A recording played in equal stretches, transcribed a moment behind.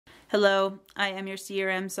Hello, I am your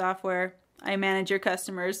CRM software. I manage your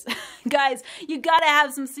customers. Guys, you gotta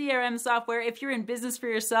have some CRM software if you're in business for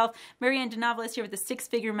yourself. Marianne DeNovellis here with the Six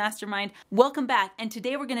Figure Mastermind. Welcome back, and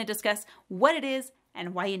today we're gonna discuss what it is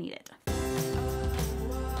and why you need it.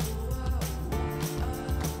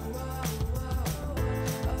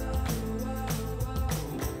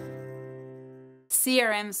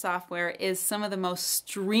 CRM software is some of the most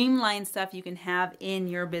streamlined stuff you can have in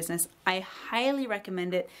your business. I highly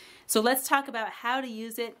recommend it. So let's talk about how to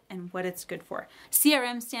use it and what it's good for.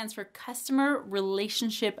 CRM stands for Customer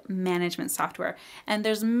Relationship Management Software. And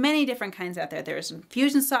there's many different kinds out there. There's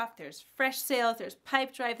Infusionsoft, there's Freshsales, there's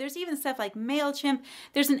Pipedrive, there's even stuff like MailChimp.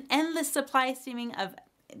 There's an endless supply streaming of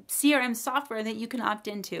CRM software that you can opt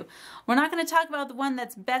into. We're not going to talk about the one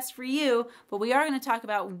that's best for you, but we are going to talk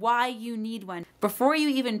about why you need one. Before you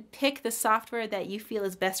even pick the software that you feel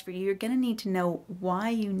is best for you, you're going to need to know why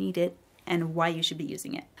you need it and why you should be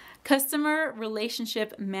using it. Customer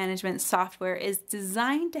Relationship Management Software is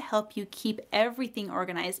designed to help you keep everything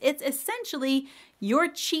organized. It's essentially your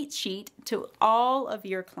cheat sheet to all of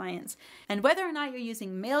your clients. And whether or not you're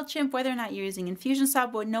using MailChimp, whether or not you're using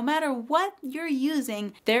Infusionsoft, but no matter what you're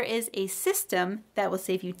using, there is a system that will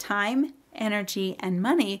save you time, energy, and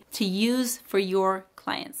money to use for your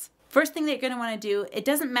clients. First thing that you're going to want to do, it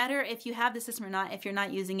doesn't matter if you have the system or not, if you're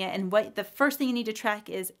not using it, and the first thing you need to track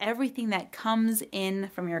is everything that comes in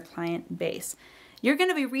from your client base. You're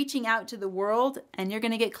going to be reaching out to the world and you're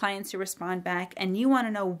going to get clients to respond back, and you want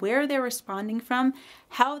to know where they're responding from,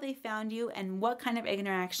 how they found you, and what kind of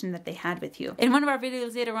interaction that they had with you. In one of our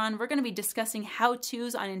videos later on, we're going to be discussing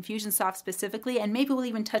how-tos on Infusionsoft specifically, and maybe we'll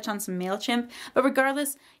even touch on some MailChimp, but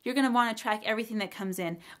regardless, you're going to want to track everything that comes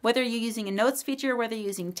in, whether you're using a notes feature, whether you're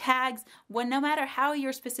using tags, no matter how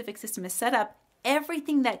your specific system is set up,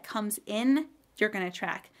 everything that comes in, you're going to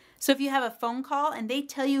track. So if you have a phone call and they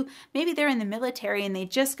tell you maybe they're in the military and they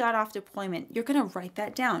just got off deployment, you're going to write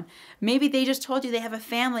that down. Maybe they just told you they have a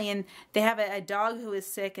family and they have a dog who is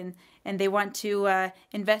sick and they want to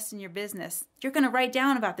invest in your business. You're going to write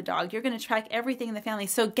down about the dog. You're going to track everything in the family.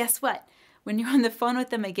 So guess what? When you're on the phone with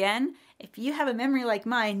them again, if you have a memory like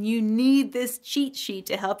mine, you need this cheat sheet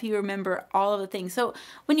to help you remember all of the things. So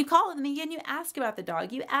when you call them again, you ask about the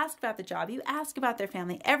dog, you ask about the job, you ask about their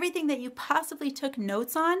family, everything that you possibly took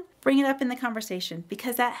notes on, bring it up in the conversation,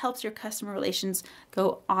 because that helps your customer relations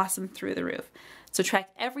go awesome through the roof. So track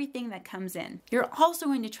everything that comes in. You're also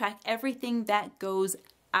going to track everything that goes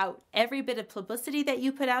out. Every bit of publicity that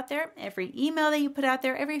you put out there, every email that you put out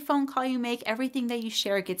there, every phone call you make, everything that you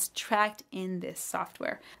share gets tracked in this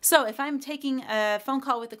software. So if I'm taking a phone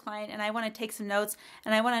call with a client and I want to take some notes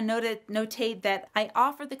and I want to notate that I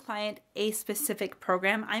offer the client a specific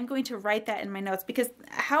program, I'm going to write that in my notes, because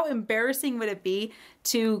how embarrassing would it be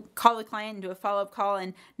to call the client and do a follow-up call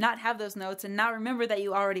and not have those notes and not remember that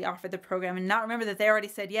you already offered the program and not remember that they already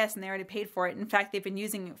said yes and they already paid for it. In fact, they've been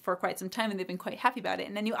using it for quite some time and they've been quite happy about it.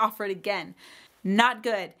 And then you offer it again. Not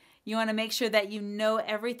good. You want to make sure that you know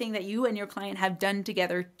everything that you and your client have done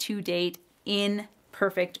together to date in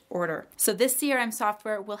perfect order. So this CRM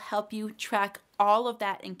software will help you track all of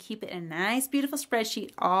that and keep it in a nice, beautiful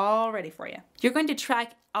spreadsheet all ready for you. You're going to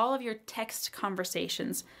track all of your text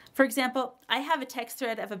conversations. For example, I have a text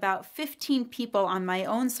thread of about 15 people on my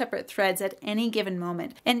own separate threads at any given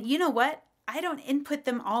moment. And you know what? I don't input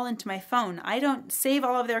them all into my phone. I don't save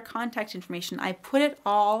all of their contact information. I put it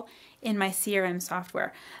all in my CRM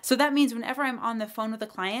software. So that means whenever I'm on the phone with a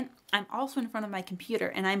client, I'm also in front of my computer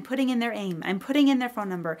and I'm putting in their name, I'm putting in their phone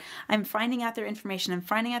number, I'm finding out their information, I'm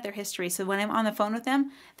finding out their history. So when I'm on the phone with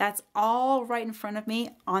them, that's all right in front of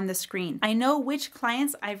me on the screen. I know which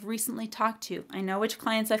clients I've recently talked to. I know which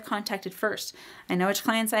clients I've contacted first. I know which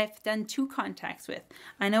clients I've done 2 contacts with.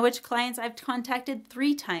 I know which clients I've contacted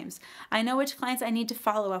 3 times. I know which clients I need to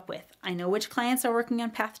follow up with. I know which clients are working on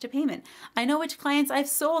path to payment. I know which clients I've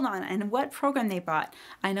sold on and what program they bought.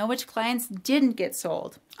 I know which clients didn't get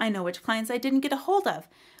sold. I know which clients I didn't get a hold of.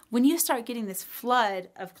 When you start getting this flood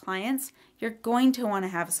of clients, you're going to want to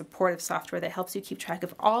have a supportive software that helps you keep track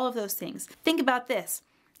of all of those things. Think about this.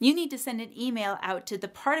 You need to send an email out to the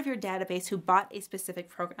part of your database who bought a specific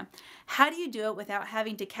program. How do you do it without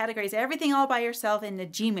having to categorize everything all by yourself in a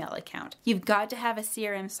Gmail account? You've got to have a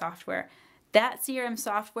CRM software. That CRM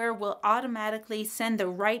software will automatically send the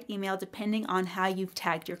right email depending on how you've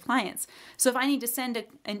tagged your clients. So if I need to send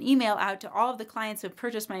an email out to all of the clients who have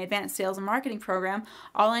purchased my advanced sales and marketing program,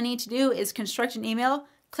 all I need to do is construct an email,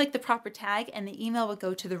 click the proper tag and the email will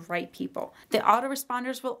go to the right people. The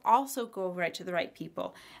autoresponders will also go right to the right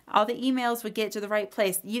people. All the emails will get to the right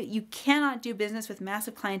place. You cannot do business with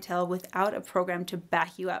massive clientele without a program to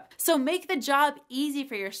back you up. So make the job easy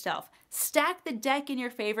for yourself. Stack the deck in your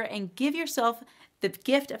favor and give yourself the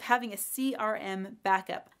gift of having a CRM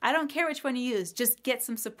backup. I don't care which one you use, just get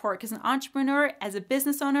some support, because an entrepreneur, as a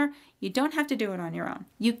business owner, you don't have to do it on your own.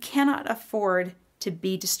 You cannot afford to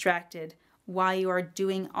be distracted while you are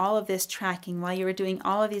doing all of this tracking, while you are doing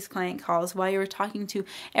all of these client calls, while you're talking to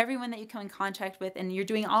everyone that you come in contact with, and you're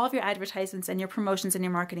doing all of your advertisements and your promotions and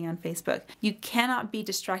your marketing on Facebook. You cannot be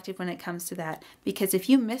distracted when it comes to that, because if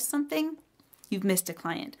you miss something, you've missed a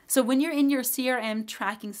client. So when you're in your CRM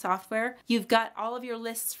tracking software, you've got all of your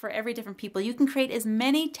lists for every different people. You can create as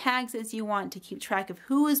many tags as you want to keep track of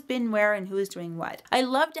who has been where and who is doing what. I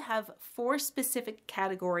love to have 4 specific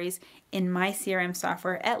categories in my CRM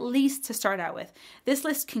software, at least to start out with. This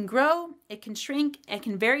list can grow, it can shrink, it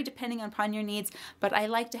can vary depending upon your needs, but I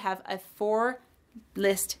like to have a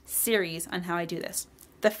 4-list series on how I do this.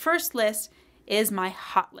 The first list is my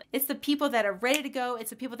hot list. It's the people that are ready to go.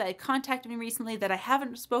 It's the people that have contacted me recently that I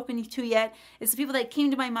haven't spoken to yet. It's the people that came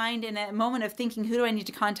to my mind in a moment of thinking, who do I need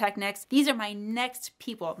to contact next? These are my next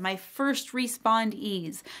people, my first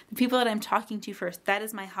respondees, the people that I'm talking to first. That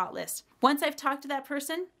is my hot list. Once I've talked to that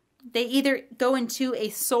person, they either go into a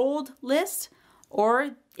sold list,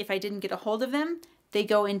 or if I didn't get a hold of them, they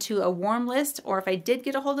go into a warm list, or if I did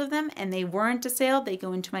get a hold of them and they weren't a sale, they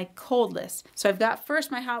go into my cold list. So I've got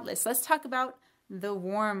first my hot list. Let's talk about the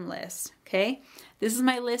warm list, okay? This is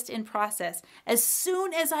my list in process. As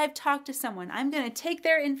soon as I've talked to someone, I'm gonna take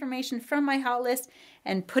their information from my hot list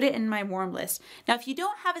and put it in my warm list. Now, if you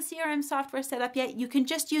don't have a CRM software set up yet, you can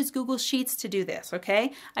just use Google Sheets to do this,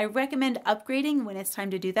 okay? I recommend upgrading when it's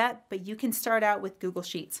time to do that, but you can start out with Google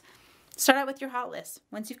Sheets. Start out with your hot list.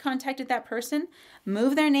 Once you've contacted that person,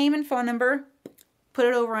 move their name and phone number, put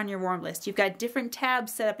it over on your warm list. You've got different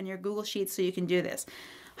tabs set up in your Google Sheets so you can do this.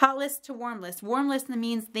 Hot list to warm list. Warm list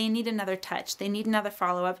means they need another touch. They need another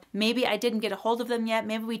follow-up. Maybe I didn't get a hold of them yet.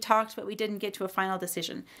 Maybe we talked, but we didn't get to a final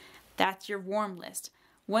decision. That's your warm list.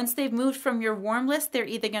 Once they've moved from your warm list, they're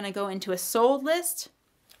either going to go into a sold list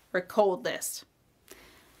or cold list.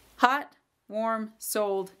 Hot, warm,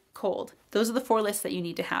 sold, cold. Those are the 4 lists that you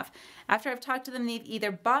need to have. After I've talked to them, they've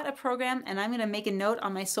either bought a program, and I'm going to make a note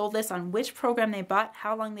on my sold list on which program they bought,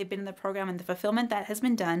 how long they've been in the program, and the fulfillment that has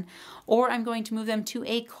been done, or I'm going to move them to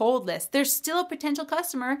a cold list. They're still a potential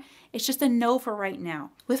customer. It's just a no for right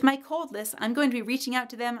now. With my cold list, I'm going to be reaching out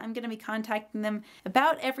to them. I'm going to be contacting them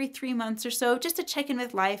about every 3 months or so, just to check in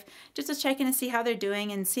with life, just to check in and see how they're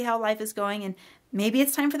doing and see how life is going. And maybe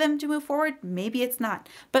it's time for them to move forward, maybe it's not.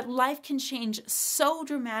 But life can change so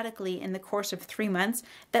dramatically in the course of 3 months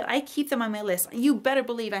that I keep them on my list. You better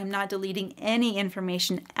believe I'm not deleting any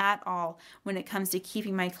information at all when it comes to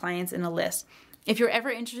keeping my clients in a list. If you're ever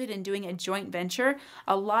interested in doing a joint venture,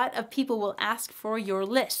 a lot of people will ask for your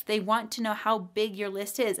list. They want to know how big your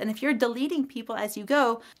list is. And if you're deleting people as you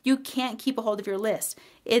go, you can't keep a hold of your list.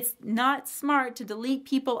 It's not smart to delete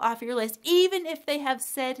people off your list, even if they have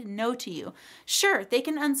said no to you. Sure, they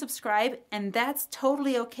can unsubscribe, and that's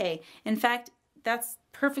totally okay. In fact, that's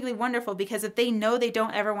perfectly wonderful, because if they know they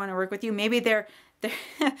don't ever want to work with you, maybe they're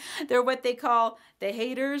what they call the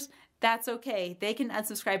haters. That's okay. They can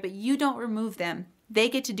unsubscribe, but you don't remove them. They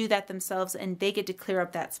get to do that themselves, and they get to clear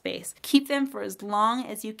up that space. Keep them for as long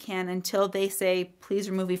as you can until they say, please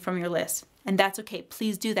remove me from your list. And that's okay.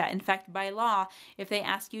 Please do that. In fact, by law, if they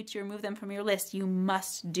ask you to remove them from your list, you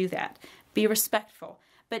must do that. Be respectful.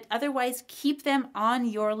 But otherwise, keep them on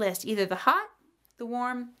your list, either the hot, the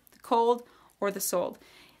warm, the cold, or the sold.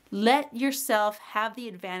 Let yourself have the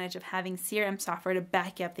advantage of having CRM software to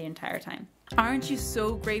back you up the entire time. Aren't you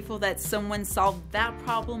so grateful that someone solved that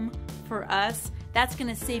problem for us? That's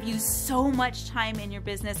going to save you so much time in your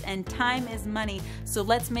business, and time is money, so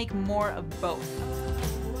let's make more of both.